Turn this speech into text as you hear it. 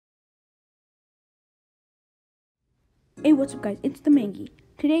Hey, what's up guys, it's the Mangy.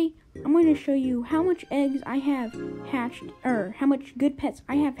 Today, I'm going to show you how much eggs I have hatched, or how much good pets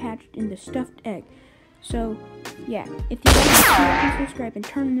I have hatched in the stuffed egg. So, yeah, if you like, subscribe and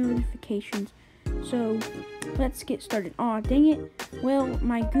turn on notifications. So, let's get started. Aw, dang it. Well,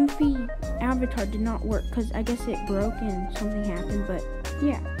 my goofy avatar did not work, because I guess it broke and something happened, but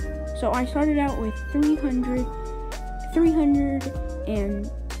yeah. So, I started out with 300 and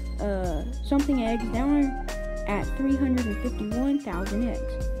something eggs. Now I'm at 351,000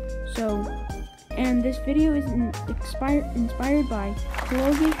 eggs. So, and this video is inspired by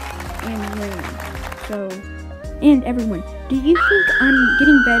Logan and Lane. So, and everyone, do you think I'm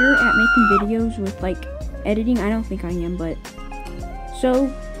getting better at making videos with like editing? I don't think I am, but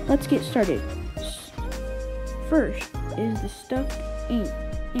so let's get started. First is the stuffed ant.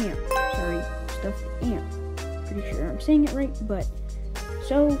 Stuffed ant. Pretty sure I'm saying it right, but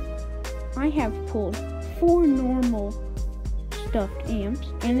so I have pulled 4 normal stuffed ants,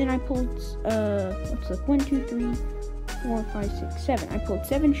 and then I pulled let's look, 1, 2, 3, 4, 5, 6, 7. I pulled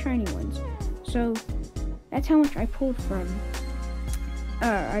 7 shiny ones. So that's how much I pulled from.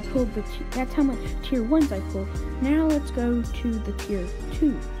 That's how much tier 1s I pulled. Now let's go to the tier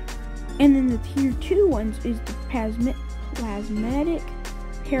 2, and then the tier 2 ones is the plasmatic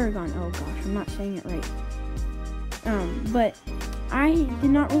paragon. Oh gosh, I'm not saying it right. But I did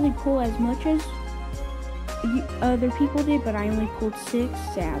not really pull as much as other people did, but I only pulled 6,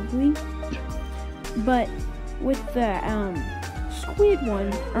 sadly. But with the squid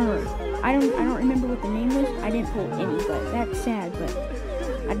one, I don't remember what the name was. I didn't pull any, but that's sad. But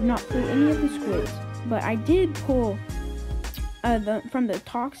I did not pull any of the squids. But I did pull from the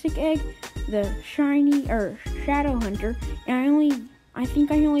toxic egg, the shiny shadow hunter, and I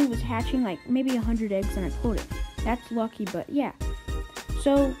think I only was hatching like maybe 100 eggs, and I pulled it. That's lucky, but yeah.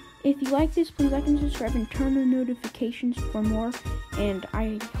 So if you like this, please like and subscribe and turn on notifications for more. And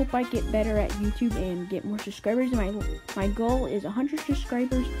I hope I get better at YouTube and get more subscribers. My goal is 100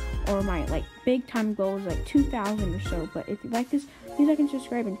 subscribers, or my like big time goal is like 2,000 or so. But if you like this, please like and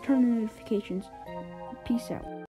subscribe and turn on notifications. Peace out.